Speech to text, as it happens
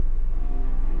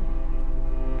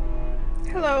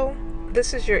Hello,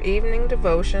 this is your evening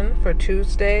devotion for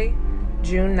Tuesday,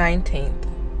 June 19th.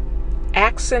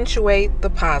 Accentuate the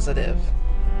positive.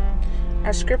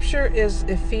 Our scripture is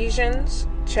Ephesians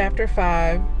chapter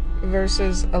 5,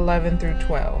 verses 11 through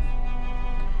 12.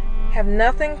 Have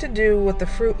nothing to do with the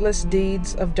fruitless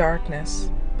deeds of darkness,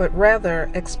 but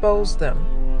rather expose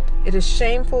them. It is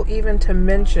shameful even to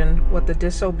mention what the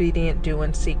disobedient do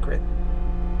in secret.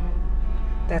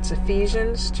 That's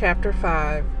Ephesians chapter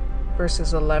 5,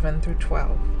 verses 11 through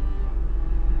 12.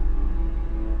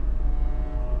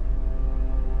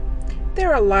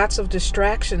 There are lots of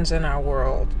distractions in our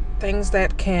world, things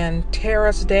that can tear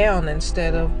us down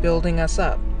instead of building us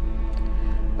up.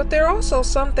 But there are also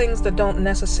some things that don't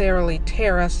necessarily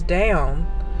tear us down.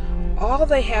 All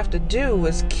they have to do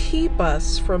is keep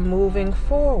us from moving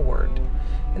forward.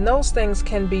 And those things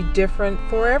can be different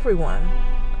for everyone.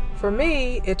 For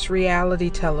me, it's reality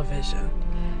television.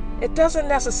 It doesn't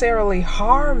necessarily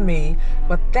harm me,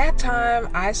 but that time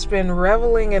I spend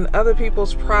reveling in other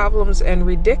people's problems and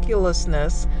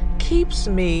ridiculousness keeps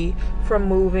me from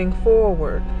moving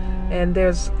forward. And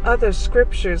there's other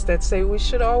scriptures that say we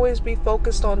should always be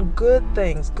focused on good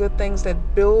things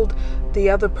that build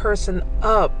the other person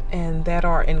up and that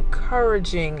are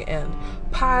encouraging and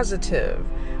positive.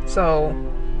 So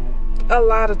a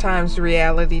lot of times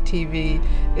reality TV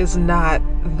is not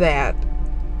that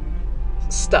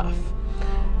stuff.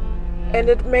 And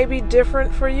it may be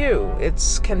different for you.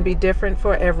 It can be different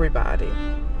for everybody.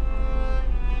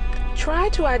 Try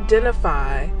to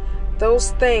identify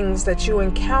those things that you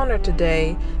encounter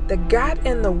today that got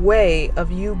in the way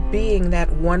of you being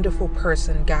that wonderful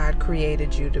person God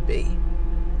created you to be.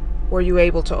 Were you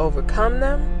able to overcome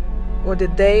them, or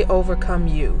did they overcome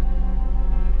you?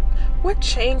 What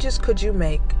changes could you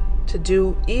make to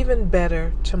do even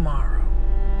better tomorrow?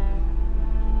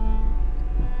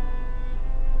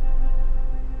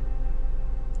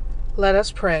 Let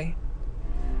us pray.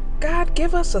 God,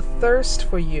 give us a thirst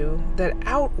for you that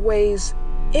outweighs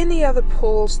any other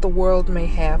pulls the world may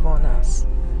have on us.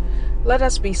 Let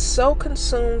us be so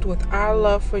consumed with our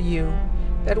love for you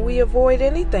that we avoid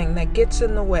anything that gets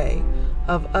in the way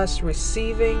of us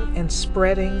receiving and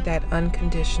spreading that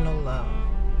unconditional love.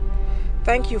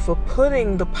 Thank you for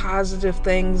putting the positive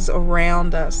things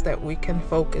around us that we can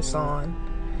focus on.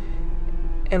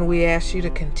 And we ask you to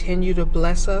continue to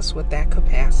bless us with that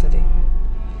capacity.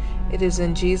 It is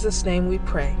in Jesus' name we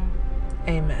pray.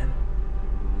 Amen.